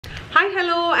Hi,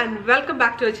 hello, and welcome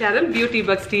back to our channel Beauty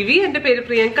Bugs TV. And my name is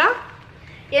Priyanka.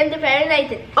 And my name is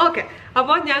Nathan. Okay. So,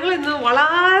 we are going to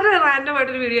very random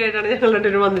video. This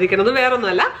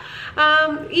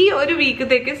week,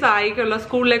 we will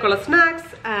school snacks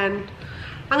and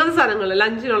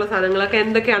lunch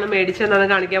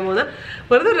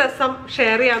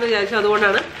share sorry,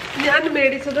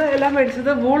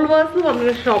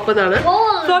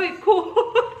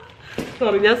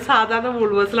 sorry, I am going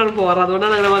to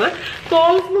Woolworths.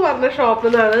 Coles is a shop.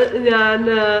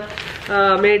 There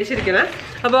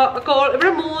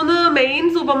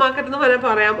main supermarkets.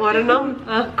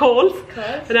 Coles,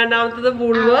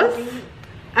 Woolworths,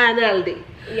 and Aldi.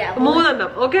 Yeah.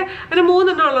 Okay? And the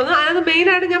main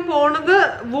item is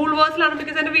Woolworths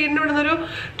because I have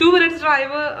 2 minutes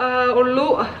drive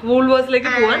Woolworths.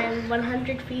 And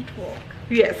 100 feet walk.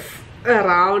 Yes.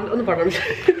 Around anyways,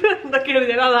 so that's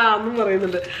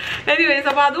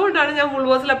why I'm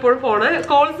Woolworths.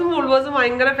 Coles and Woolworths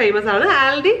are famous.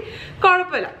 Aldi,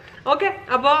 Corpella. Okay,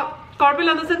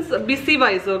 Corpella in the sense busy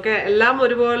wise. Okay, Ella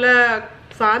Muribola,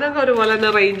 Sana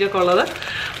Corvola range of color.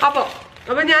 I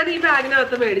am this bag in this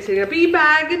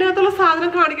bag in the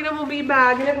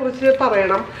bag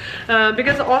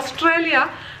because Australia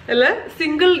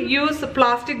single-use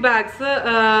plastic bags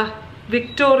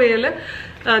Victoria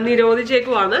Nirodi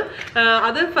Chekwana.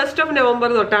 Other 1st of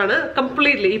November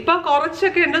completely. Ipa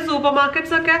Korachak in the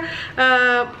supermarkets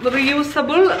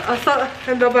reusable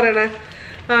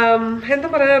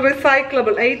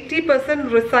recyclable 80%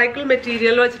 recycled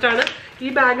material this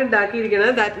bag and that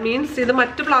means this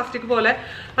plastic pole and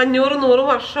degrade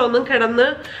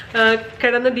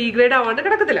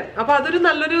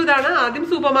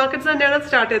supermarkets and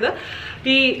started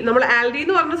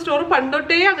Aldi store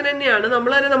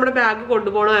bag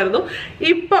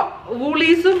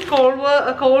Woolies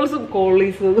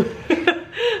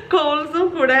Coles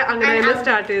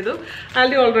started.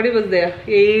 Aldi already was there.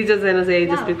 Ages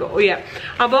before. Yeah.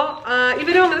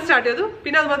 Even started.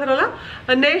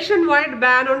 A nationwide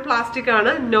ban on plastic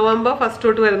November 1st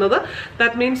to another.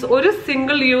 That means one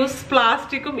single-use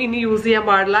plastic in use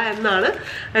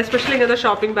especially in the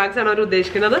shopping bags and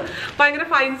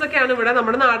fines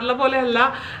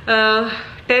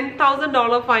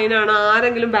 $10,000 fine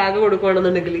bag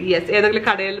yes,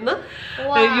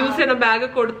 use in a bag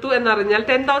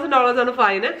 $10,000 on a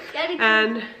fine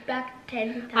and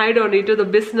I don't need to the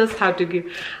business have to give.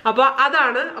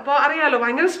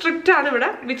 Strict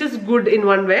which is good in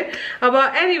one way.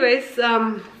 Anyways,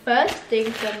 first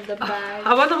thing from the bag.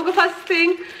 First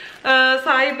thing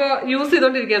Saiba use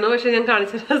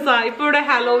Saiba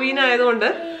Halloween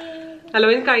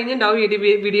Halloween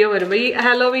video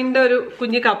Halloween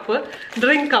cup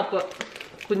drink cup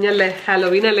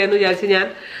Halloween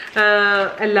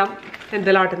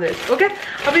okay,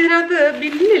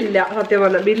 bill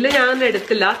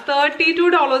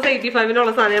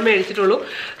 $32.85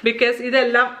 because this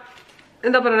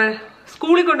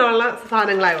school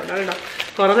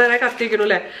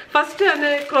first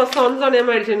croissants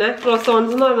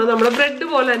croissants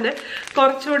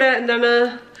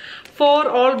bread 4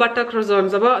 all butter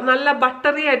croissants. Nalla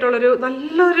buttery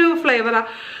flavor.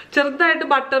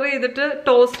 Buttery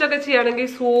toast super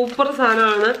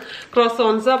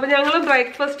croissants.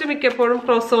 Breakfast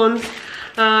croissants,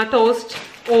 toast,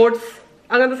 oats.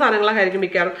 That's the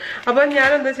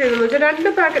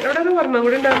packet.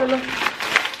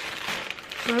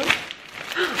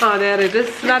 There it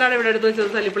is.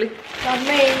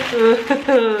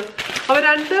 Our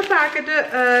packet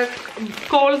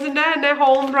Coles in a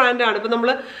home brand.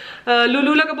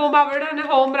 Lulu home brand.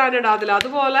 Home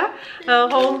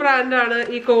brand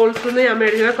Coles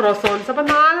croissants.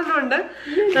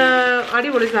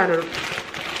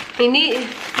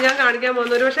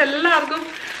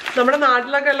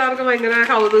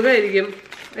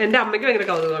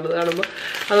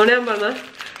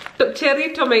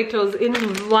 Cherry tomatoes in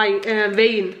wine.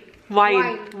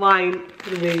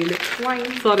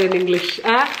 Sorry in English.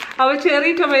 Our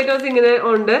cherry tomatoes in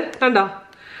under.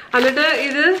 And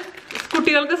this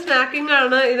snacking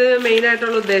main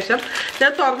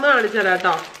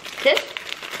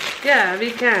yeah,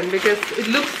 we can because it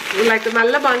looks like a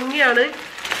bangi.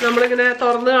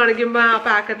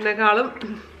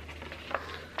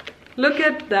 Look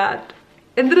at that.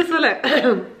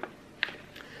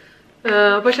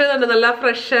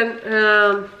 Fresh and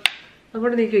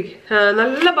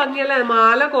Nalla Bangala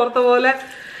Mala Kortavola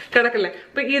കിടക്കില്ലേ.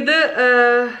 അപ്പൊ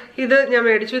ഇത് ഞാൻ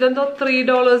മേടിച്ചു. ഇതെന്തോ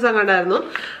 $3 അങ്ങാണ്ടായിരുന്നു.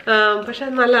 പക്ഷെ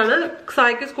നല്ലതാണ്.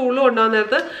 സായിക്ക് സ്കൂളിൽ കൊണ്ടുപോകാൻ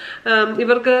നേരത്ത്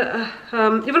ഇവർക്ക്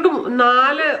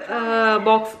 4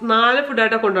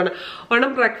 ഫുഡായിട്ടാണ് കൊണ്ടുപോകണം.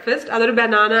 ഒരെണ്ണം ബ്രേക്ക്ഫാസ്റ്റ്, അതൊരു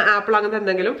ബനാന ആപ്പിൾ അങ്ങനത്തെ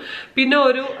എന്തെങ്കിലും, പിന്നെ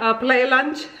ഒരു play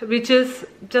lunch which is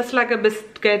just like A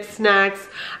biscuit snacks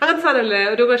അങ്ങനത്തെ സാധനമല്ലേ,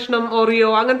 ഒരു കഷ്ണം ഓറിയോ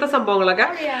അങ്ങനത്തെ സംഭവങ്ങളൊക്കെ.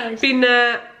 പിന്നെ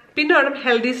വേണം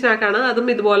ഹെൽത്തി സ്നാക്കാണ്. അതും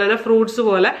ഇതുപോലെ തന്നെ ഫ്രൂട്ട്സ്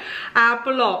പോലെ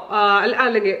ആപ്പിളോ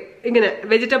അല്ലെങ്കിൽ ഇങ്ങനെ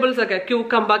വെജിറ്റബിൾസ് ഒക്കെ,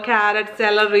 ക്യൂക്കമ്പർ, ക്യാരറ്റ്,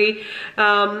 സെലറി,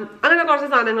 അങ്ങനെ കുറച്ച്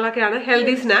സാധനങ്ങളൊക്കെയാണ്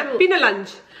ഹെൽത്തി സ്നാക്ക്. പിന്നെ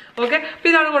ലഞ്ച്. ഓക്കെ, അപ്പൊ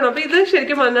ഇതാണ് കൊണ്ടു. അപ്പൊ ഇത്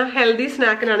ശരിക്കും പറഞ്ഞാൽ ഹെൽത്തി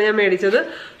സ്നാക്കിനാണ് ഞാൻ മേടിച്ചത്.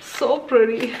 സോ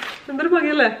പ്രിറ്റി, എന്തൊരു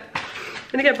ഭംഗിയല്ലേ,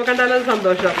 എനിക്ക് എപ്പോ കണ്ടാലും അത്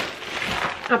സന്തോഷം.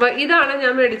 അപ്പൊ ഇതാണ്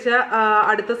ഞാൻ മേടിച്ച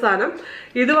അടുത്ത സാധനം.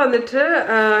 ഇത് വന്നിട്ട്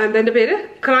എന്താ പേര്,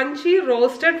 crunchy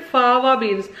roasted ഫാവ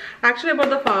beans. Actually about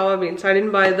the fava beans, I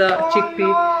didn't buy the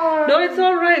chickpea. No, it's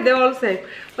all right, they all same.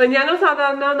 ഞങ്ങൾ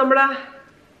സാധാരണ നമ്മുടെ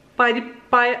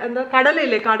എന്താ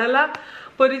കടലയില്ലേ, കടല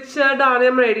പൊരിച്ചതാണ്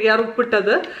നമ്മൾ മേടിക്കാറ്,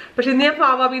 ഉപ്പിട്ടത്. പക്ഷെ ഇന്ന് ഞാൻ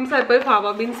ഫാവ ബീൻസ് ആയിപ്പോയി. ഫാവ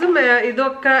ബീൻസും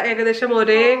ഇതൊക്കെ ഏകദേശം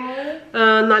ഒരേ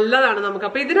നല്ലതാണ് നമുക്ക്.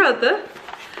 അപ്പൊ ഇതിനകത്ത്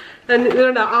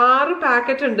 6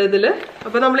 പാക്കറ്റ് ഉണ്ട് ഇതില്.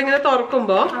 അപ്പൊ നമ്മളിങ്ങനെ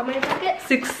തുറക്കുമ്പോ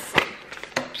 6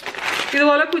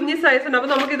 ഇതുപോലെ കുഞ്ഞി സൈസ് ഉണ്ട്. അപ്പൊ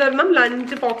നമുക്ക് ഇതൊരെണ്ണം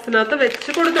ലഞ്ച് ബോക്സിനകത്ത് വെച്ച്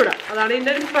കൊടുത്തുവിടാം. അതാണ്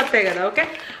ഇതിന്റെ ഒരു പ്രത്യേകത. ഓക്കെ,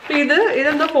 അപ്പൊ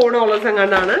ഇതെന്തോ $4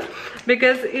 എങ്ങാണ്ടാണ്.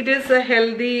 Because it is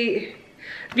healthy,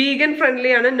 vegan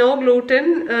friendly ആണ്. No gluten,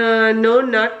 no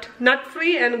nut free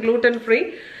and gluten free.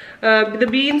 ഇത്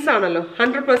ബീൻസ് ആണല്ലോ,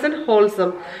 100%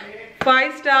 ഹോൾസം.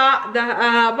 5 സ്റ്റാർ.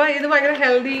 അപ്പൊ ഇത് ഭയങ്കര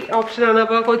ഹെൽത്തി ഓപ്ഷനാണ്.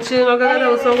 അപ്പൊ കൊച്ചുങ്ങൾക്ക്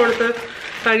ദിവസവും കൊടുത്ത്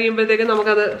കഴിയുമ്പോഴത്തേക്കും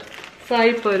നമുക്കത്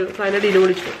സായിപ്പോരും, അതിന്റെ ഡീല്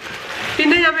പിടിച്ചു.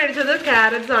 പിന്നെ ഞാൻ മേടിച്ചത്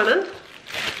ക്യാരറ്റ്സ് ആണ്.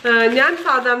 ഞാൻ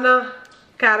സാധാരണ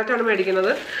ക്യാരറ്റാണ്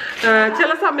മേടിക്കുന്നത്.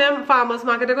 ചില സമയം ഫാമേഴ്സ്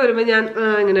മാർക്കറ്റൊക്കെ വരുമ്പോൾ ഞാൻ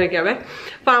ഇങ്ങനെ വെക്കാവേ,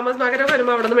 ഫാമേഴ്സ് മാർക്കറ്റൊക്കെ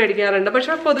വരുമ്പോൾ അവിടെ നിന്ന് മേടിക്കാറുണ്ട്.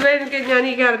 പക്ഷെ പൊതുവേ ഞാൻ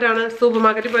ഈ ക്യാരറ്റാണ് സൂപ്പർ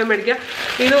മാർക്കറ്റിൽ പോയി മേടിക്കുക.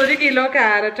 ഇത് 1 കിലോ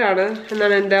ക്യാരറ്റാണ്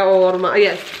എന്നാണ് എൻ്റെ ഓർമ്മ.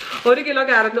 യെസ്, 1 കിലോ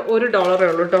ക്യാരറ്റിന് $1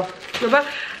 ഉള്ളൂ കേട്ടോ. അപ്പൊ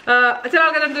ചില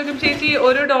ആൾക്കാർ ചോദിക്കും, ചേച്ചി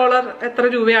 $1 എത്ര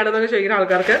രൂപയാണെന്നൊക്കെ ചോദിക്കുന്ന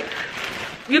ആൾക്കാർക്ക്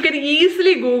you can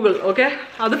easily Google. Okay,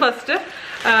 അത് ഫസ്റ്റ്.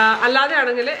 അല്ലാതെ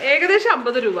ആണെങ്കിൽ ഏകദേശം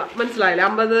 50 രൂപ, മനസ്സിലായില്ലേ,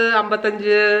 50,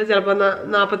 55, ചിലപ്പോൾ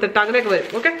 48 അങ്ങനെയൊക്കെ വരും.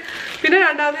 ഓക്കെ, പിന്നെ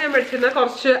രണ്ടാമത് ഞാൻ മേടിച്ചിരുന്നത്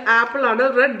കുറച്ച് ആപ്പിൾ ആണ്,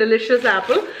 റെഡ് ഡെലിഷ്യസ്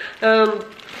ആപ്പിൾ.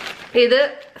 ഇത്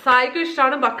സായിക്കും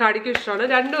ഇഷ്ടമാണ്, ബക്കാടിക്കും ഇഷ്ടമാണ്.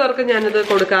 2 പേർക്കും ഞാനിത്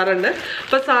കൊടുക്കാറുണ്ട്.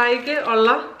 അപ്പൊ സായിക്ക് ഉള്ള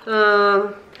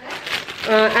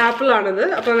ആപ്പിൾ ആണിത്.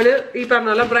 അപ്പൊ അവന് ഈ പറഞ്ഞ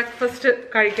പോലെ ബ്രേക്ക്ഫാസ്റ്റ്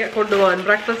കൊണ്ടുപോകാൻ,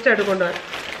 ബ്രേക്ക്ഫാസ്റ്റ് ആയിട്ട് കൊണ്ടുപോകാൻ.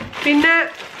 പിന്നെ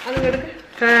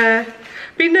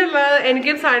പിന്നുള്ളത്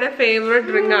എനിക്കും സായുടെ ഫേവറേറ്റ്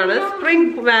ഡ്രിങ്ക് ആണ്,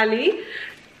 സ്പ്രിംഗ് വാലി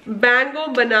ബാങ്കോ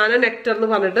ബനാന നെക്ടർ എന്ന്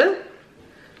പറഞ്ഞിട്ട്.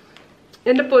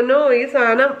 എന്റെ പൊന്നോ, ഈ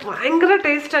സാധനം ഭയങ്കര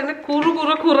ടേസ്റ്റ്, അങ്ങനെ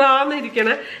കുറാന്ന്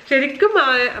ഇരിക്കണേ. ശരിക്കും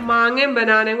മാങ്ങയും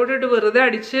ബനാനയും കൂടി ഇട്ട് വെറുതെ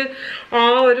അടിച്ച് ആ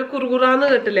ഒരു കുറാന്ന്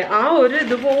കേട്ടില്ലേ, ആ ഒരു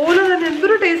ഇതുപോലെ തന്നെ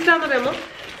എന്തൊരു ടേസ്റ്റാന്ന് അറിയാമോ.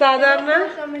 സാധാരണ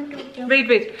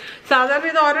സാധാരണ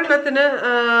ഇത് ഒരെണ്ണത്തിന്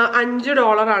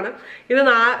 $5 ആണ്. ഇത്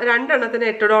 2 എണ്ണത്തിന്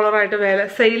 $8 ആയിട്ട് വില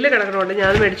സെയിലിൽ കിടക്കണോണ്ട്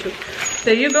ഞാൻ മേടിച്ചു.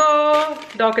 ചെയ്യുകോ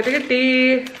ഡോക്കറ്റ് കിട്ടി.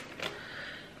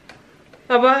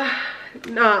 അപ്പൊ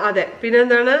അതെ, പിന്നെ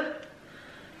എന്താണ്,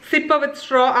 സിപ്പ വിത്ത്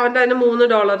സ്ട്രോ, അവൻ്റെ അതിന്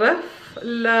 $3.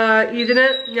 ഇതിന്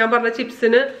ഞാൻ പറഞ്ഞ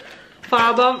ചിപ്സിന്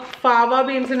ഫാവ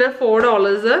ബീൻസിന്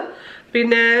 $4.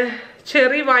 പിന്നെ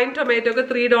ചെറി വൈൻ ടൊമാറ്റോക്ക്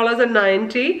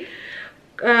 $3.90.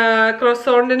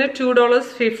 ക്രോസോണ്ടിന്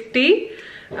 $2.50.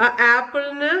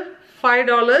 ആപ്പിളിന്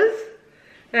 $5.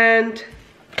 ആൻഡ്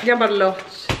ഞാൻ പറഞ്ഞല്ലോ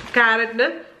ക്യാരറ്റിന്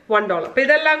 $1. അപ്പൊ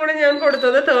ഇതെല്ലാം കൂടെ ഞാൻ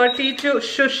കൊടുത്തത്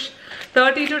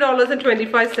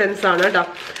 $32.25 ആണ് കേട്ടോ.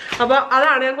 അപ്പൊ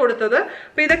അതാണ് ഞാൻ കൊടുത്തത്.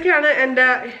 അപ്പൊ ഇതൊക്കെയാണ് എൻ്റെ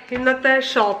ഇന്നത്തെ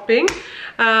ഷോപ്പിംഗ്.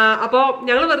 അപ്പോൾ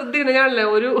ഞങ്ങൾ വെറുതെ ഇങ്ങനെയാണല്ലേ,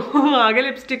 ഒരു ആകെ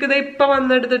ലിപ്സ്റ്റിക്ക് ഇത് ഇപ്പം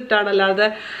വന്നെടുത്തിട്ടാണല്ലോ, അല്ലാതെ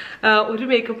ഒരു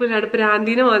മേക്കപ്പ് ഇല്ലാണ്ട്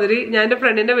പ്രാന്തിന് മാതിരി. ഞാൻ എൻ്റെ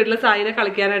ഫ്രണ്ടിന്റെ വീട്ടിൽ സായിനെ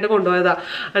കളിക്കാനായിട്ട് കൊണ്ടുപോയതാ.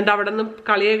 എന്നിട്ട് അവിടെ നിന്ന്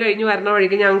കളിയെ കഴിഞ്ഞ് വരണ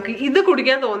വഴിക്ക് ഞങ്ങൾക്ക് ഇത്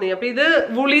കുടിക്കാൻ തോന്നി. അപ്പൊ ഇത്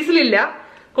വുളീസിലില്ല,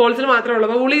 കോൾസിൽ മാത്രമേ ഉള്ളൂ.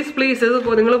 അപ്പൊ വുളീസ് പ്ലീസ് ഇത്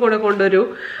നിങ്ങൾ കൂടെ കൊണ്ടുവരൂ.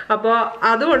 അപ്പോൾ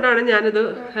അതുകൊണ്ടാണ് ഞാനിത്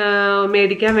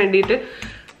മേടിക്കാൻ വേണ്ടിയിട്ട്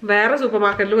വേറെ സൂപ്പർ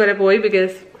മാർക്കറ്റിൽ വരെ പോയി.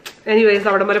 ബിക്കോസ് എനിവേസ്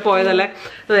അവിടെ വരെ പോയതല്ലേ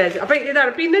എന്ന് വിചാരിച്ചു. അപ്പൊ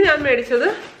ഇതാണ്. പിന്നെ ഞാൻ മേടിച്ചത്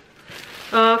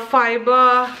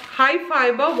ഹൈ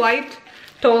ഫൈബർ വൈറ്റ്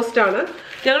ടോസ്റ്റ് ആണ്.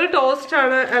 ഞങ്ങൾ ടോസ്റ്റ്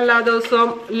ആണ് എല്ലാ ദിവസവും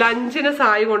ലഞ്ചിന്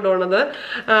സായി കൊണ്ടുപോകുന്നത്.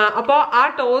 അപ്പോൾ ആ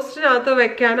ടോസ്റ്റിനകത്ത്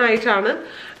വെക്കാനായിട്ടാണ്,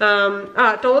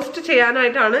 ടോസ്റ്റ്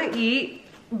ചെയ്യാനായിട്ടാണ് ഈ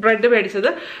ബ്രെഡ് മേടിച്ചത്.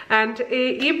 ആൻഡ്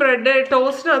ഈ ബ്രെഡ്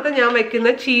ടോസ്റ്റിനകത്ത് ഞാൻ വെക്കുന്ന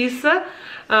cheese,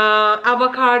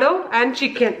 avocado and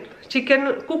chicken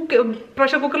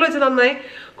pressure കുക്കറിൽ വെച്ച് നന്നായി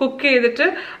കുക്ക് ചെയ്തിട്ട്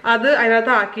അത്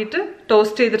അതിനകത്ത് ആക്കിയിട്ട്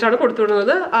ടോസ്റ്റ് ചെയ്തിട്ടാണ് കൊടുത്തു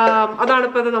വിടുന്നത്. അതാണ്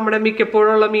ഇപ്പോൾ നമ്മുടെ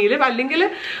മിക്കപ്പോഴുള്ള മീല്. അല്ലെങ്കിൽ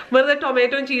വെറുതെ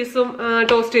ടൊമാറ്റോയും ചീസും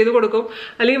ടോസ്റ്റ് ചെയ്ത് കൊടുക്കും,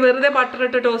 അല്ലെങ്കിൽ വെറുതെ ബട്ടർ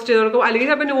ഇട്ട് ടോസ്റ്റ് ചെയ്ത് കൊടുക്കും, അല്ലെങ്കിൽ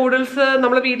ചിലപ്പോൾ നൂഡിൽസ്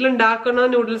നമ്മൾ വീട്ടിലുണ്ടാക്കുന്ന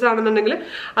നൂഡിൽസ് ആണെന്നുണ്ടെങ്കിൽ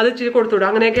അത് ഇച്ചിരി കൊടുത്തു വിടും.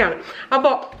 അങ്ങനെയൊക്കെയാണ്.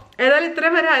 അപ്പോൾ ഏതായാലും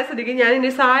ഇത്രയും വരെ ആയ സ്ഥിതിക്ക് ഞാൻ ഇനി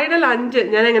സായിയുടെ ലഞ്ച്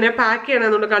ഞാൻ എങ്ങനെ പാക്ക്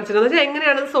ചെയ്യണമെന്നുകൊണ്ട് കാണിച്ചിരുന്നത് വെച്ചാൽ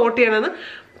എങ്ങനെയാണ് സോർട്ട് ചെയ്യണമെന്ന്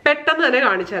പെട്ടെന്ന് തന്നെ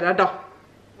കാണിച്ചു തരാം കേട്ടോ.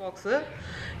 ബോക്സ്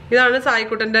ഇതാണ്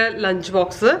സായിക്കുട്ടൻ്റെ ലഞ്ച്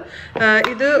ബോക്സ്.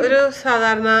 ഇത് ഒരു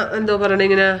സാധാരണ എന്തോ പറയണ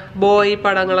ഇങ്ങനെ ബോയ്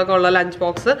പടങ്ങളൊക്കെ ഉള്ള ലഞ്ച്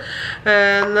ബോക്സ്.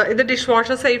 ഇത് ഡിഷ്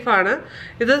വാഷർ സേഫ് ആണ്.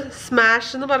 ഇത്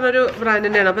സ്മാഷ് എന്ന് പറഞ്ഞൊരു ബ്രാൻഡ്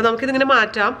തന്നെയാണ്. അപ്പോൾ നമുക്കിതിങ്ങനെ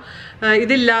മാറ്റാം.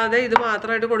 ഇതില്ലാതെ ഇത്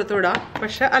മാത്രമായിട്ട് കൊടുത്തു വിടാം,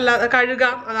 പക്ഷെ അല്ലാതെ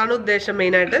കഴുകാം, അതാണ് ഉദ്ദേശം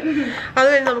മെയിനായിട്ട്. അത്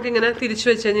കഴിഞ്ഞ് നമുക്കിങ്ങനെ തിരിച്ചു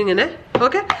വെച്ച് കഴിഞ്ഞാൽ ഇങ്ങനെ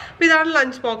ഓക്കെ. അപ്പോൾ ഇതാണ്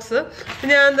ലഞ്ച് ബോക്സ്.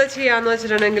 ഞാൻ എന്താ ചെയ്യാന്ന്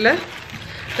വെച്ചിട്ടുണ്ടെങ്കിൽ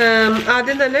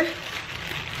ആദ്യം തന്നെ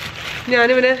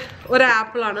ഞാനിവന് ഒരു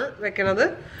ആപ്പിളാണ് വെക്കണത്.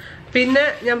 പിന്നെ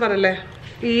ഞാൻ പറഞ്ഞല്ലേ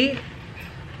ഈ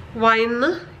വൈന്ന്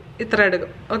ഇത്ര എടുക്കും,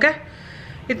 ഓക്കെ,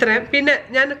 ഇത്രയും. പിന്നെ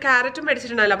ഞാൻ ക്യാരറ്റും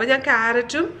മേടിച്ചിട്ടുണ്ടാവില്ല, അപ്പം ഞാൻ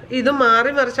ക്യാരറ്റും ഇതും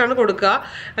മാറി മറിച്ചാണ് കൊടുക്കുക.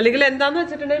 അല്ലെങ്കിൽ എന്താന്ന്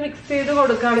വെച്ചിട്ടുണ്ടെങ്കിൽ മിക്സ് ചെയ്ത്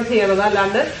കൊടുക്കുകയാണ് ചെയ്യണത്,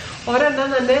 അല്ലാണ്ട് ഒരെണ്ണം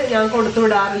തന്നെ ഞാൻ കൊടുത്തു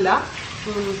വിടാറില്ല.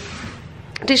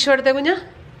 ടിഷ്യൂ എടുത്തേ കുഞ്ഞാ.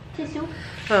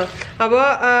 അപ്പോൾ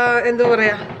എന്താ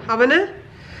പറയാ, അവന്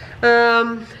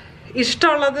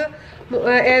ഇഷ്ടമുള്ളത്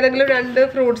ഏതെങ്കിലും 2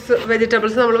 ഫ്രൂട്ട്സ്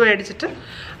വെജിറ്റബിൾസ് നമ്മൾ മേടിച്ചിട്ട്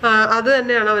അത്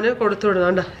തന്നെയാണ് അവന് കൊടുത്തു വിടുന്നത്.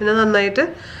 കണ്ടോ, പിന്നെ നന്നായിട്ട്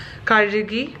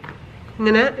കഴുകി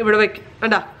ഇങ്ങനെ ഇവിടെ വയ്ക്കും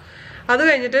കണ്ടോ. അത്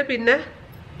കഴിഞ്ഞിട്ട് പിന്നെ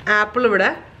ആപ്പിൾ ഇവിടെ,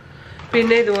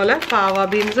 പിന്നെ ഇതുപോലെ പാവ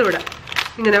ബീൻസ് ഇവിടെ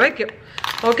ഇങ്ങനെ വയ്ക്കും,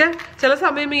 ഓക്കെ. ചില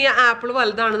സമയം ഈ ആപ്പിൾ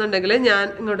വലുതാണെന്നുണ്ടെങ്കിൽ ഞാൻ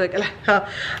ഇങ്ങോട്ട് വയ്ക്കല്ലേ,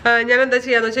 ഞാൻ എന്താ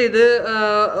ചെയ്യാന്ന് വെച്ചാൽ ഇത്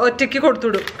ഒറ്റയ്ക്ക്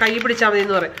കൊടുത്തുവിടും, കൈ പിടിച്ചാൽ മതി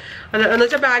എന്ന് പറയും. എന്ന്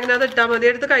വെച്ചാൽ ബാഗിനകത്ത് ഇട്ടാൽ മതി,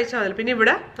 എടുത്ത് കഴിച്ചാൽ മതി. പിന്നെ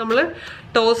ഇവിടെ നമ്മൾ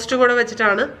ടോസ്റ്റ് കൂടെ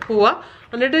വെച്ചിട്ടാണ് പോവുക.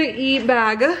 എന്നിട്ട് ഈ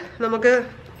ബാഗ് നമുക്ക്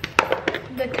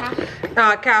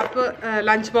ക്യാപ്പ്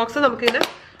ലഞ്ച് ബോക്സ് നമുക്കിങ്ങനെ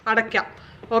അടയ്ക്കാം,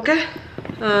 ഓക്കെ.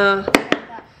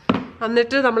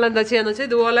 എന്നിട്ട് നമ്മൾ എന്താ ചെയ്യാന്ന് വെച്ചാൽ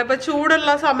ഇതുപോലെ ഇപ്പം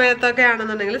ചൂടുള്ള സമയത്തൊക്കെ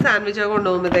ആണെന്നുണ്ടെങ്കിൽ സാൻഡ്വിച്ച് ഒക്കെ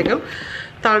കൊണ്ടുപോകുമ്പോഴത്തേക്കും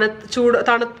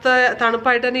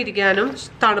തണുപ്പായിട്ട് തന്നെ ഇരിക്കാനും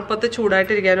തണുപ്പത്ത്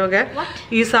ചൂടായിട്ടിരിക്കാനും ഒക്കെ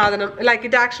ഈ സാധനം like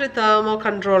it actually thermo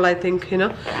control, I think you know,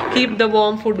 keep the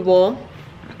warm food warm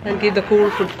and keep the cool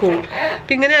food cool.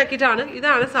 ഇങ്ങനെ ആക്കിയിട്ടാണ്,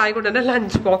 ഇതാണ് സായിക്കുട്ടൻ്റെ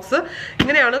ലഞ്ച് ബോക്സ്.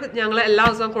 ഇങ്ങനെയാണ് ഞങ്ങൾ എല്ലാ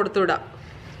ദിവസവും കൊടുത്തുവിടാം.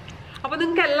 അപ്പോൾ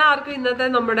നിങ്ങൾക്ക് എല്ലാവർക്കും ഇന്നത്തെ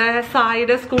നമ്മുടെ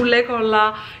സായിയുടെ സ്കൂളിലേക്കുള്ള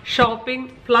ഷോപ്പിംഗ്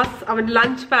പ്ലസ് അവൻ്റെ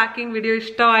ലഞ്ച് പാക്കിംഗ് വീഡിയോ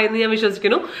ഇഷ്ടമായെന്ന് ഞാൻ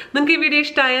വിശ്വസിക്കുന്നു. നിങ്ങൾക്ക് ഈ വീഡിയോ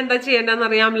ഇഷ്ടമായ എന്താ ചെയ്യേണ്ടതെന്ന്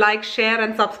അറിയാം. Like, share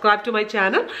and subscribe to my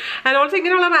channel. And also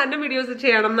ഇങ്ങനെയുള്ള റാൻഡം വീഡിയോസ്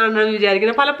ചെയ്യണം എന്നാണ്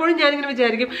വിചാരിക്കുന്നത്. പലപ്പോഴും ഞാനിങ്ങനെ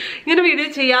വിചാരിക്കും ഇങ്ങനെ വീഡിയോ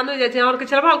ചെയ്യാമെന്ന് വിചാരിച്ചാൽ അവർക്ക്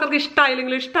ചിലപ്പോൾ ആൾക്കാർക്ക്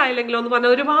ഇഷ്ടമായില്ലെങ്കിലോ എന്ന്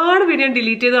പറഞ്ഞാൽ ഒരുപാട് വീഡിയോ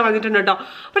ഡിലീറ്റ് ചെയ്ത് കളഞ്ഞിട്ടുണ്ട് കേട്ടോ.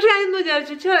 പക്ഷെ ഞാനിന്ന്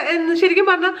വിചാരിച്ചു ശരിക്കും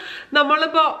പറഞ്ഞാൽ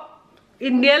നമ്മളിപ്പോൾ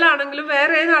ഇന്ത്യയിലാണെങ്കിലും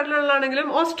വേറെ ഏത് നാട്ടിലാണെങ്കിലും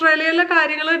ഓസ്ട്രേലിയയിലെ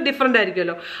കാര്യങ്ങൾ ഡിഫറെൻ്റ്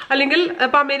ആയിരിക്കുമല്ലോ. അല്ലെങ്കിൽ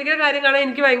ഇപ്പം അമേരിക്കയിലെ കാര്യം കാണാൻ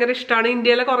എനിക്ക് ഭയങ്കര ഇഷ്ടമാണ്,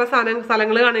 ഇന്ത്യയിലെ കുറേ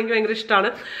സ്ഥലങ്ങൾ കാണാൻ എനിക്ക് ഭയങ്കര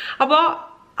ഇഷ്ടമാണ്. അപ്പോൾ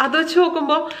അത് വെച്ച്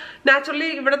നോക്കുമ്പോൾ നാച്ചുറലി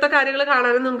ഇവിടുത്തെ കാര്യങ്ങൾ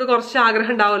കാണാനും നമുക്ക് കുറച്ച്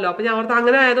ആഗ്രഹം ഉണ്ടാവുമല്ലോ. അപ്പോൾ ഞാൻ ഓർത്ത്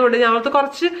അങ്ങനെ ആയതുകൊണ്ട് ഞാൻ ഓർത്ത്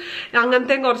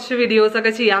കുറച്ച് വീഡിയോസ്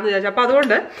ഒക്കെ ചെയ്യാമെന്ന് വിചാരിച്ചു. അപ്പോൾ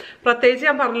അതുകൊണ്ട് പ്രത്യേകിച്ച്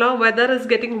ഞാൻ പറഞ്ഞല്ലോ whether is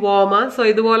getting warmer, so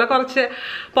ഇതുപോലെ കുറച്ച്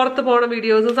പുറത്ത് പോകുന്ന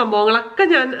വീഡിയോസും സംഭവങ്ങളൊക്കെ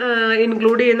ഞാൻ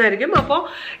ഇൻക്ലൂഡ് ചെയ്യുന്നതായിരിക്കും. അപ്പോൾ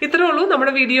ഇത്രേ ഉള്ളൂ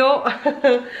നമ്മുടെ വീഡിയോ.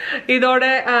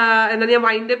 ഇതോടെ ഞാൻ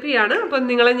വൈൻഡ് അപ്പ് ചെയ്യാണ്. അപ്പം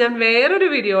നിങ്ങളെ ഞാൻ വേറൊരു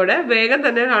വീഡിയോയുടെ വേഗം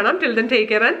തന്നെ കാണാം. Till then take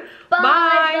care and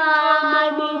by.